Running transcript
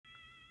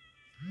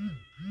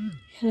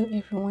Hello,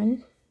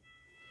 everyone.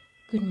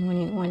 Good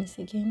morning once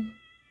again.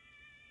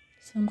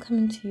 So, I'm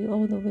coming to you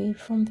all the way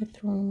from the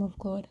throne room of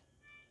God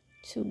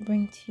to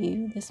bring to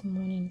you this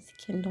morning's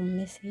kingdom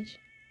message.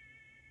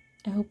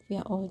 I hope we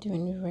are all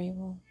doing very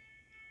well.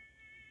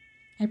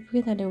 I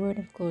pray that the word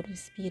of God will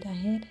speed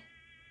ahead,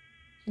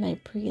 and I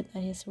pray that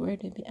His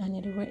word will be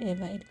honored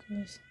wherever it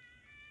goes.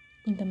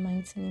 In the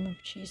mighty name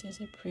of Jesus,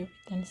 I pray with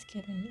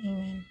thanksgiving.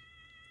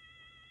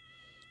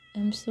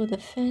 Amen. So, the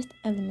first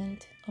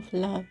element of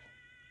love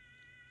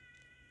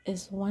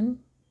is one,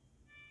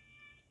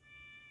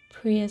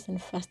 prayers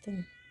and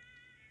fasting.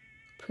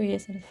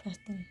 Prayers and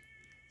fasting.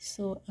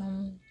 So,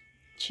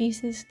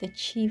 Jesus, the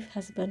chief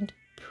husband,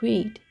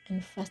 prayed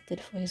and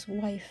fasted for his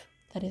wife,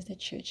 that is the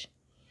church.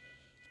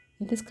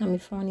 And this can be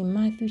found in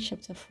Matthew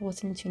chapter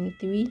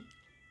 14:23,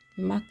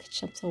 Mark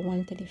chapter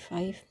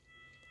 1:35,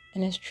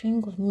 and a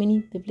string of many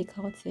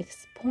biblical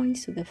texts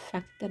points to the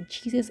fact that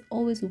Jesus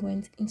always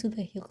went into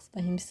the hills by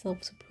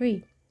himself to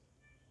pray.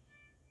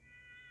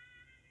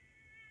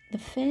 The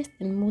first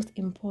and most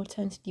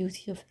important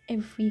duty of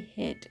every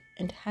head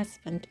and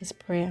husband is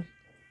prayer.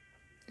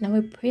 Now,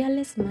 a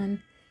prayerless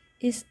man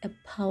is a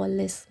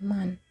powerless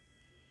man.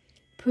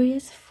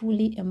 Prayers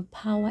fully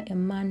empower a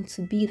man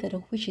to be that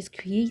of which his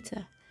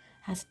creator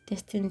has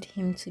destined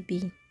him to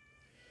be.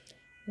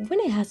 When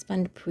a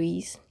husband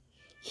prays,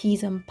 he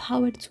is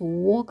empowered to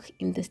walk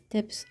in the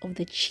steps of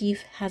the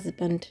chief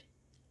husband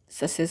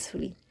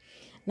successfully.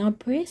 Now,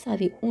 prayers are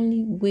the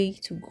only way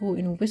to grow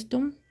in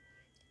wisdom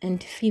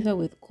and favor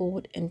with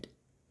God and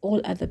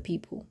all other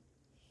people.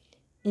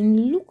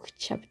 In Luke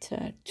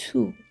chapter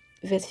 2,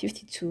 verse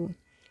 52,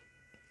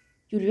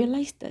 you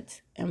realize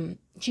that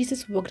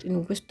Jesus walked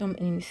in wisdom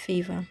and in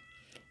favor.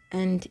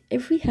 And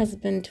every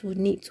husband will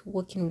need to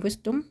work in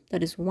wisdom,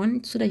 that is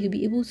one, so that he'll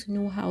be able to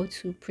know how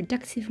to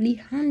productively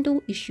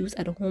handle issues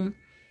at home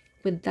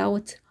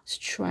without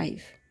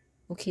strife.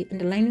 Okay,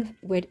 and the line of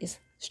word is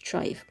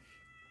strive.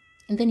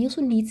 And then he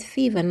also needs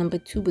favor, number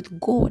two, with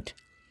God,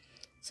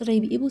 so that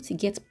he'll be able to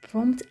get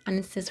prompt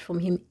answers from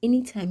him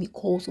anytime he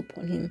calls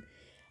upon him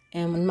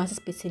on matters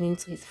pertaining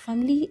to his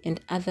family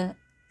and other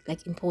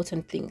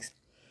important things.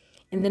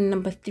 And then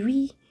number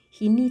three,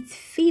 he needs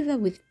favor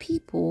with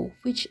people,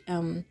 which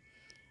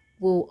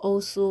will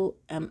also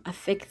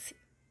affect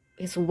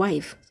his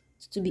wife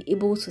to be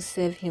able to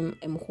serve him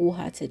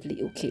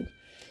wholeheartedly. Okay.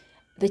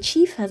 The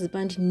chief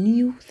husband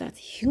knew that,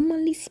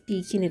 humanly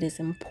speaking, it is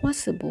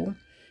impossible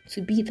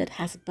to be that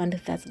husband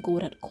that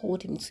God had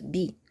called him to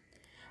be.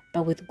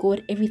 But with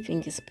God,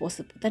 everything is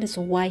possible. That is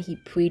why he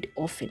prayed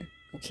often.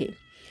 Okay.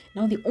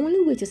 Now, the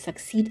only way to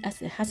succeed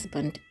as a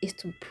husband is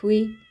to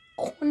pray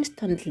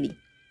constantly.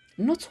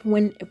 Not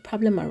when a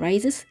problem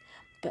arises,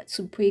 but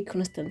to pray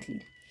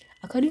constantly.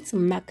 According to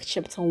Mark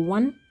chapter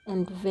 1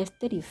 and verse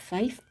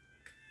 35,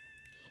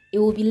 it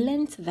will be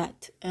learned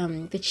that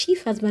the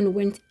chief husband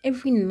went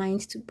every night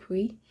to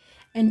pray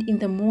and in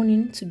the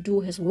morning to do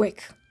his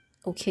work.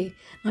 Okay,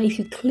 now if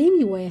you claim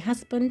you are a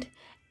husband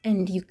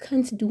and you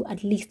can't do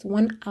at least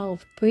 1 hour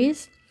of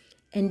prayers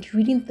and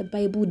reading the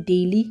Bible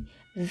daily,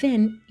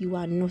 then you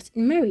are not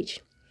in marriage.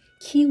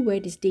 Key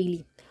word is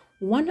daily.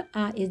 1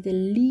 hour is the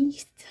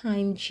least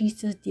time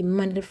Jesus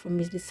demanded from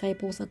his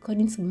disciples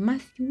according to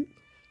Matthew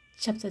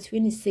chapter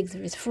 26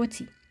 verse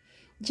 40.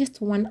 Just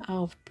 1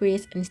 hour of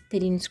prayers and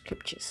studying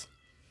scriptures.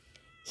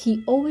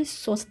 He always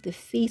sought the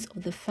face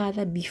of the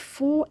Father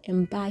before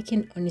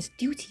embarking on his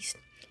duties.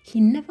 He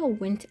never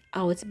went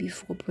out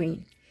before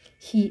praying.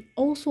 He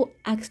also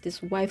asked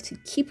his wife to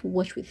keep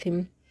watch with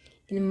him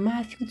in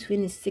Matthew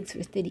 26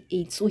 verse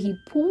 38. So he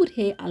pulled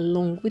her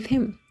along with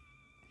him.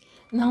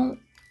 Now,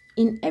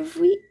 in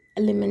every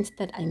element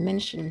that I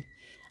mentioned,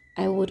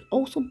 I would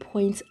also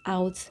point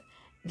out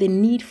the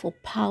need for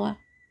power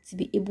to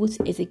be able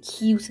to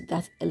execute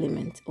that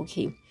element.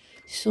 Okay,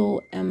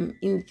 so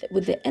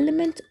with the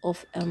element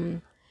of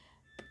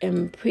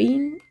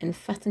praying and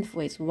fasting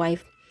for his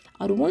wife,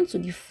 I would want to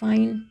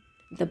define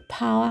the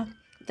power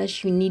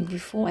that you need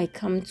before I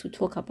come to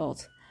talk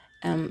about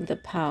the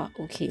power.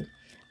 Okay,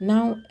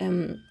 now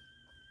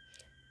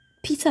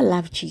Peter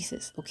loved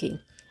Jesus. Okay,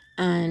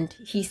 and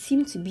he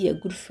seemed to be a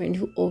good friend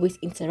who always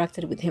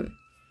interacted with him.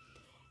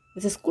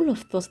 There's a school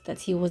of thought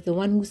that he was the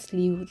one who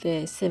slew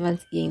the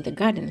servant's ear in the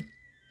garden.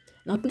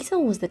 Now, Peter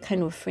was the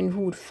kind of friend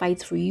who would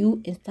fight for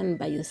you and stand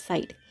by your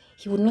side.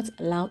 He would not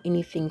allow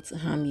anything to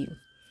harm you.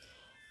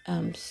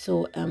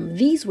 So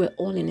these were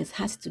all in his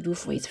heart to do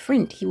for his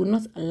friend. He would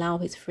not allow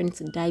his friend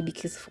to die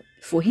because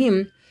for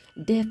him,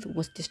 death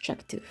was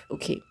destructive.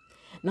 Okay.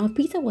 Now,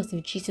 Peter was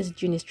with Jesus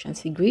during his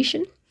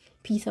transfiguration.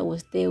 Peter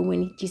was there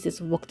when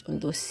Jesus walked on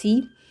the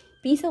sea.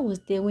 Peter was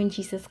there when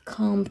Jesus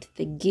calmed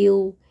the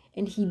gale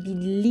and he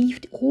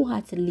believed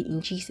wholeheartedly in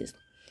Jesus.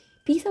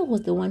 Peter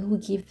was the one who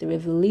gave the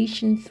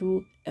revelation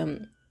through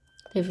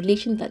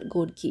revelation that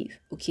God gave.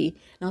 Okay.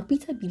 Now,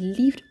 Peter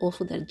believed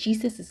also that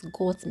Jesus is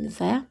God's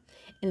Messiah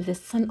and the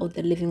Son of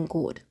the living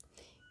God.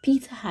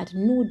 Peter had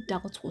no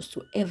doubt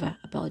whatsoever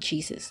about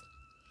Jesus.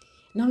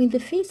 Now, in the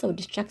face of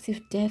destructive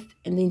death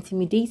and the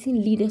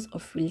intimidating leaders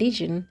of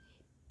religion,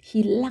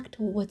 He lacked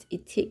what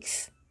it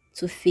takes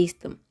to face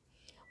them.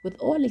 With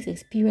all his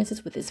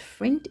experiences with his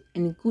friend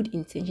and good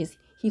intentions,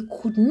 he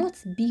could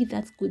not be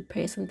that good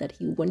person that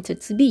he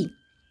wanted to be.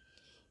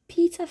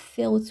 Peter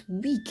felt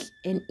weak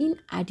and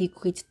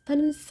inadequate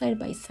standing side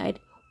by side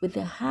with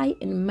the high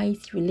and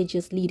mighty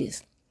religious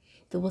leaders.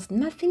 There was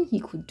nothing he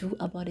could do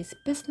about his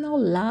personal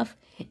love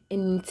and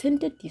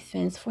intended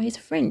defense for his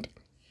friend.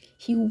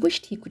 He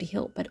wished he could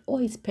help, but all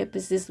his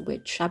purposes were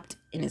trapped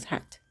in his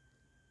heart.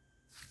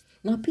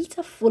 Now,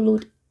 Peter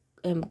followed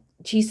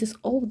Jesus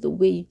all the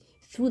way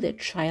through the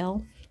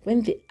trial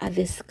when the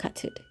others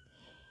scattered.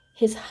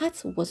 His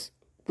heart was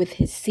with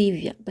his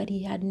Savior, but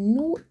he had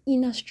no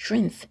inner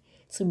strength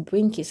to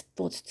bring his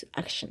thoughts to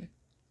action.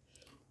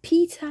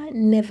 Peter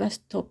never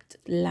stopped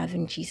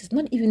loving Jesus,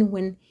 not even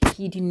when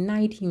he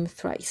denied him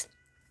thrice.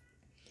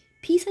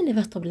 Peter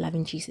never stopped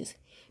loving Jesus.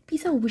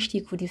 Peter wished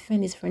he could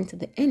defend his friend to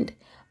the end,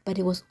 but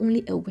it was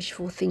only a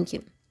wishful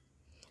thinking.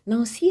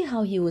 Now see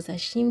how he was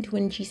ashamed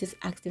when Jesus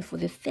asked him for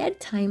the third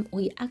time,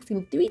 or he asked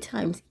him 3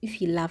 times if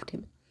he loved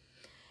him.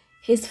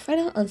 His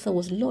final answer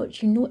was,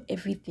 Lord, you know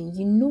everything.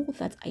 You know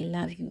that I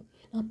love you.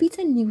 Now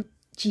Peter knew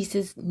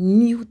Jesus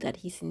knew that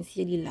he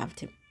sincerely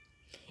loved him.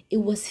 It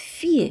was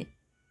fear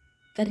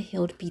that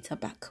held Peter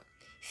back.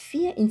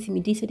 Fear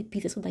intimidated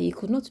Peter so that he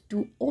could not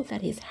do all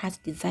that his heart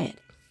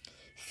desired.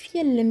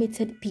 Fear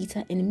limited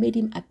Peter and made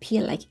him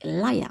appear like a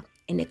liar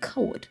and a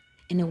coward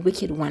and a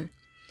wicked one.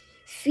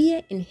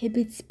 Fear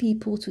inhibits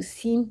people to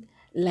seem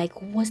like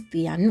what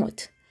they are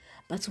not.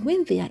 But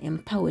when they are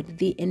empowered,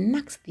 they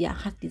enact their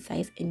heart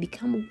desires and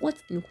become what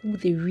and who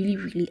they really,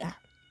 really are.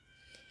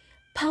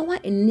 Power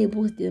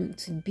enables them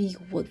to be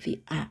what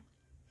they are.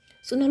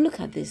 So now look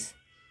at this.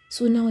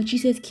 So now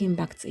Jesus came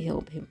back to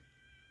help him.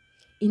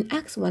 In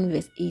Acts 1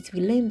 verse 8,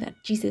 we learn that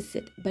Jesus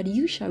said, "But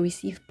you shall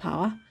receive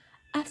power.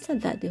 After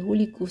that, the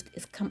Holy Ghost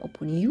is come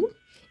upon you,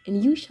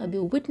 and you shall be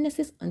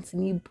witnesses unto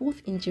me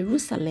both in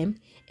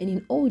Jerusalem and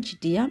in all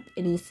Judea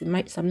and in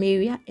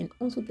Samaria and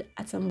also the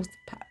uttermost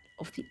part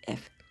of the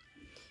earth."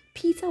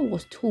 Peter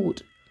was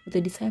told with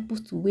the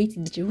disciples to wait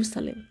in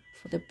Jerusalem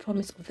for the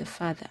promise of the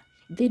Father.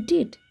 They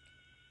did,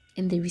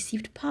 and they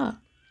received power.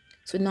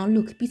 So now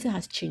look, Peter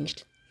has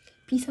changed.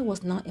 Peter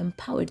was now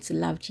empowered to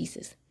love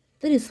Jesus.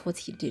 That is what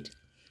he did.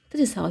 That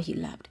is how he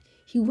loved.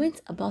 He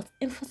went about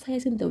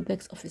emphasizing the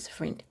works of his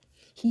friend.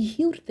 He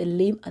healed the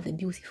lame at the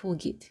beautiful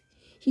gate.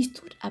 He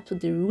stood up to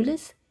the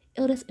rulers,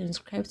 elders, and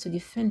scribes to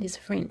defend his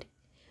friend.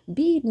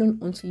 "Be it known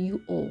unto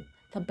you all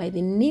that by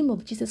the name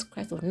of Jesus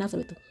Christ of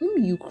Nazareth,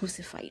 whom you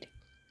crucified."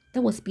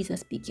 That was Peter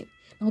speaking.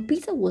 Now,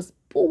 Peter was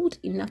bold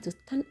enough to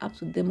stand up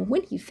to them.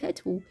 When he felt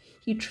who,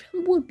 he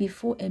trembled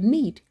before a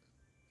maid.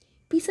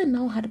 Peter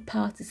now had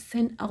power to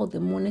send out the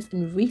mourners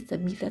and raise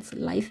Tabitha to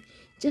life,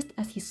 just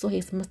as he saw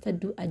his master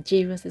do at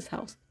Jairus'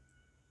 house.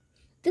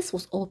 This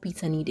was all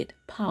Peter needed,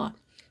 power,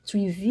 to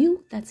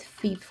reveal that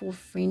faithful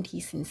friend he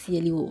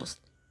sincerely was.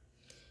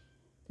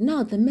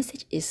 Now the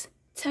message is,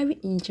 tarry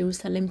in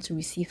Jerusalem to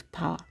receive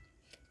power.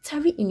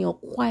 Tarry in your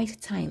quiet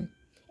time,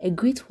 a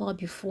great while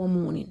before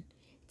morning.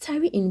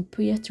 Tarry in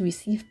prayer to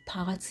receive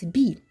power to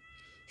be.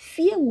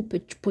 Fear will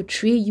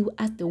portray you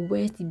as the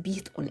worst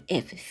beast on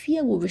earth.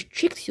 Fear will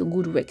restrict your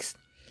good works.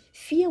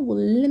 Fear will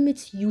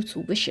limit you to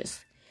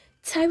wishes.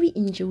 Tarry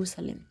in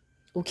Jerusalem.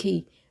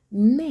 Okay,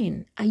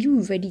 men, are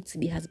you ready to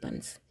be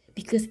husbands?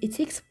 Because it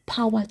takes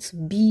power to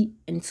be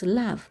and to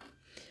love.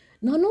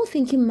 Now, no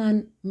thinking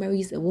man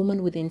marries a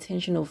woman with the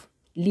intention of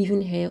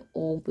leaving her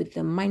or with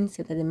the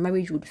mindset that the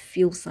marriage would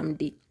fail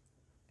someday.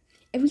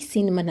 Every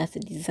sane man has a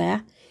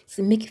desire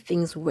to make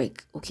things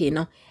work. Okay,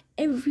 now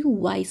every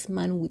wise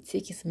man would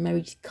take his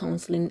marriage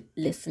counseling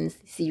lessons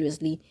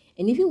seriously,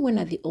 and even when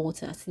at the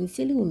altar,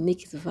 sincerely will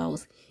make his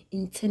vows,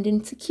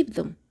 intending to keep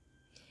them.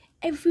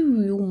 Every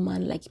real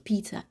man like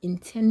Peter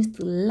intends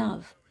to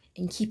love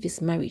and keep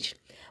his marriage,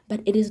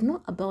 but it is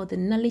not about the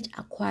knowledge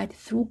acquired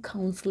through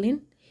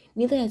counseling,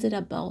 neither is it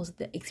about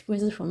the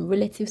experiences from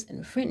relatives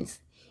and friends.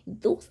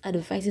 Those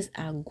advices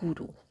are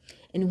good,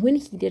 and when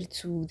heeded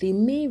to, they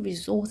may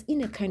result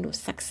in a kind of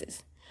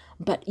success.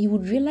 But you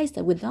would realize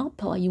that without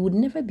power, you would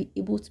never be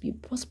able to be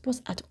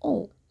prosperous at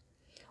all.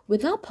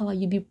 Without power,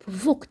 you'll be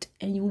provoked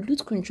and you will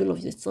lose control of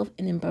yourself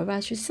and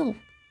embarrass yourself.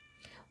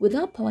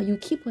 Without power, you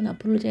keep on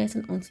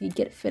apologizing until you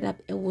get fed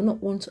up and will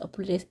not want to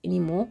apologize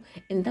anymore,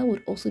 and that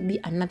would also be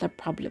another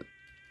problem.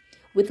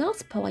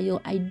 Without power, your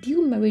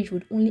ideal marriage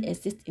would only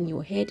exist in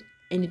your head,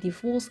 and the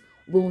divorce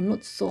will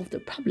not solve the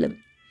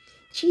problem.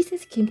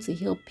 Jesus came to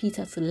help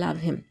Peter to love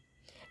him.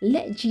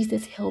 Let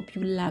Jesus help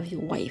you love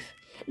your wife.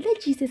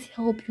 Let Jesus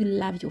help you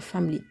love your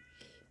family.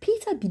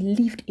 Peter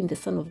believed in the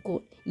Son of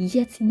God,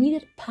 yet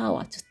needed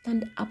power to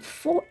stand up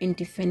for and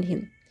defend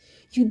him.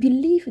 You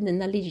believe in the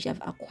knowledge you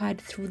have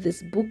acquired through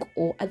this book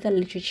or other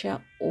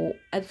literature or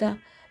other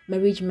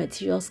marriage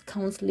materials,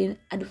 counseling,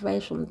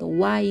 advice from the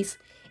wise,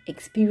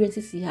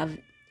 experiences you have,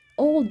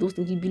 all those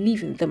things, you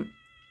believe in them.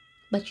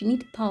 But you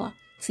need power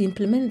to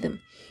implement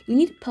them. You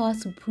need power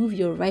to prove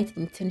your right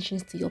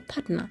intentions to your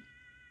partner.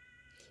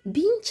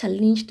 Being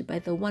challenged by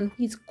the one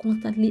who is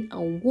constantly at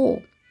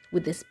war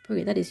with the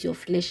spirit, that is your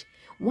flesh,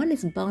 one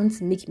is bound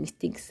to make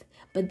mistakes.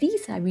 But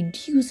these are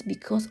reduced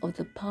because of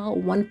the power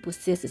one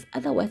possesses.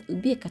 Otherwise, it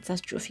would be a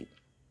catastrophe.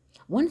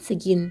 Once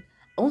again,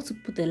 I want to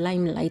put the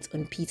limelight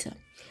on Peter.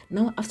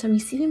 Now, after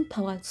receiving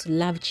power to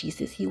love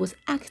Jesus, he was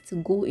asked to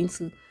go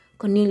into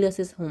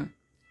Cornelius' home.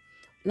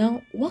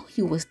 Now, while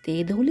he was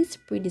there, the Holy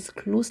Spirit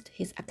disclosed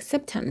his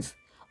acceptance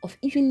of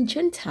even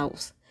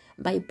Gentiles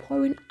by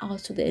pouring out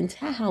to the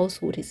entire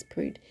household his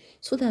spirit,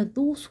 so that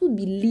those who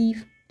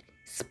believe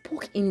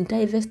spoke in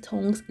diverse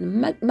tongues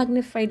and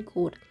magnified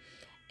God,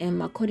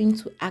 according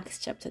to Acts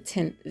chapter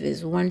 10,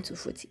 verse 1 to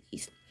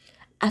 48.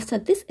 After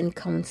this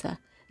encounter,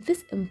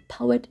 this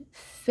empowered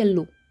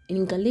fellow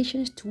in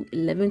Galatians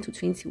 2:11 to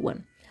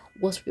 21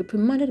 was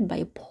reprimanded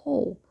by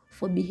Paul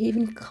for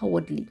behaving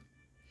cowardly.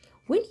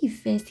 When he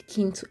first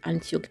came to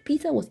Antioch,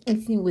 Peter was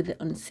eating with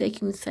the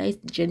uncircumcised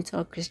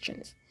Gentile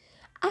Christians.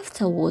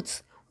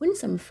 Afterwards, when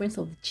some friends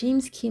of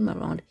James came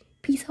around,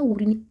 Peter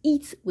wouldn't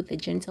eat with the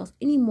Gentiles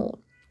anymore.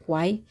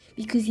 Why?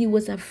 Because he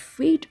was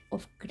afraid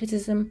of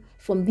criticism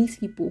from these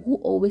people who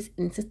always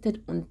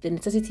insisted on the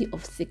necessity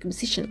of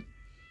circumcision.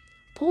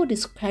 Paul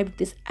described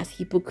this as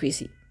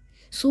hypocrisy.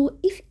 So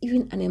if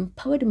even an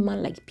empowered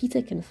man like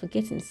Peter can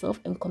forget himself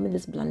and commit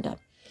this blunder,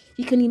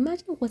 you can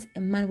imagine what a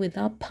man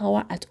without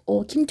power at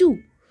all can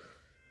do.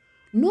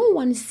 No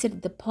one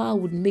said the power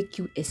would make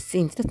you a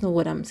saint. That's not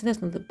what I'm saying.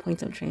 That's not the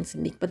point I'm trying to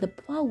make. But the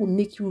power will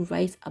make you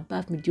rise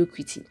above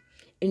mediocrity,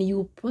 and you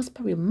will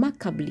prosper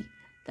remarkably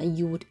than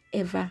you would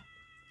ever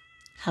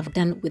have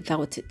done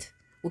without it.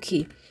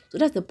 Okay, so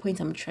that's the point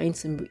I'm trying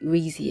to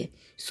raise here.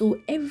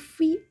 So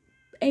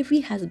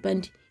every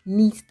husband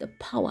needs the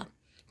power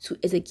to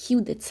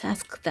execute the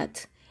task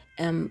that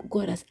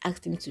God has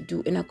asked him to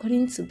do. And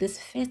according to this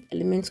first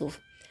element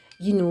of,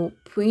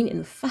 praying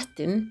and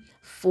fasting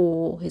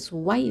for his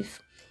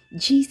wife,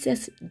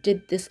 Jesus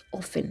did this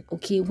often.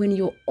 Okay, when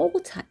your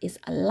altar is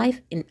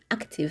alive and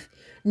active,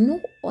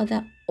 no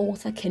other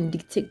altar can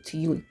dictate to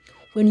you.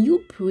 When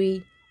you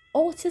pray,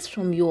 altars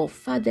from your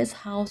father's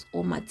house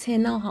or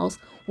maternal house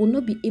will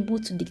not be able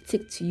to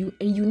dictate to you,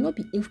 and you will not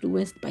be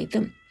influenced by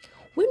them.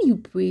 When you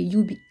pray,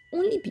 you'll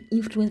only be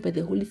influenced by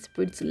the Holy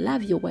Spirit to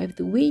love your wife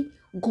the way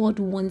God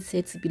wants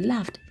her to be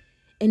loved,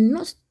 and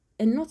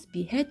not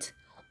be hurt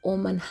or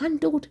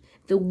manhandled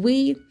the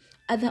way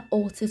other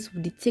altars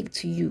will dictate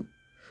to you.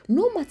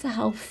 No matter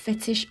how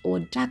fetish or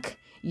dark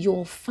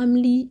your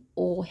family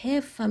or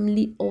her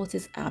family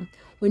altars are,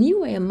 when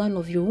you are a man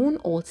of your own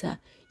altar,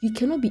 you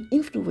cannot be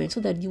influenced, so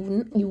that you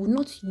will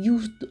not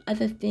use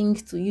other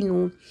things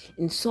to,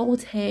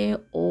 insult her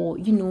or,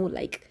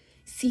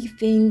 see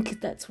things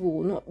that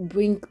will not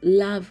bring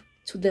love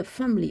to the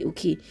family.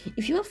 Okay,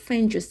 if you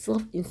find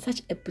yourself in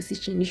such a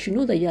position, you should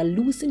know that you are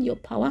losing your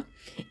power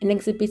and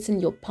exhibiting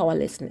your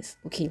powerlessness.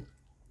 Okay,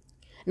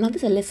 now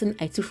this is a lesson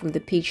I took from the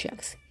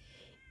patriarchs.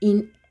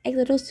 In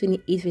Exodus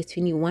 28 verse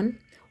 21,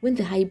 when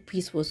the high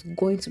priest was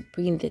going to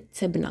pray in the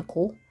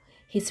tabernacle,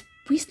 his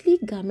priestly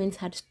garments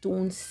had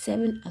stones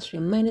 7 as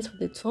reminders for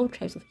the 12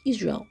 tribes of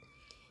Israel.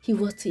 He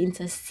was to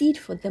intercede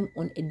for them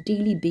on a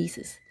daily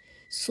basis.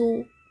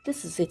 So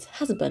this is it.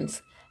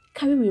 Husbands,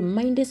 carry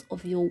reminders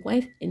of your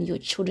wife and your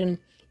children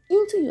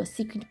into your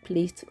secret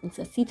place to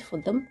intercede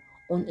for them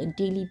on a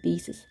daily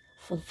basis.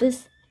 For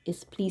this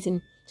is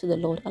pleasing to the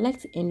Lord. I'd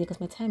like to end because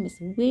my time is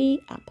way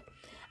up.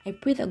 I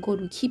pray that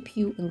God will keep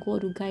you, and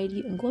God will guide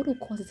you, and God will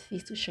cause his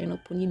face to shine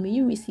upon you. May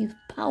you receive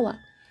power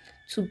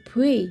to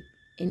pray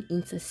and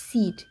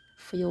intercede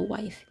for your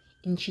wife.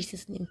 In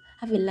Jesus' name,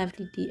 have a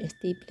lovely day and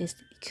stay blessed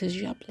because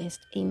you are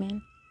blessed.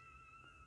 Amen.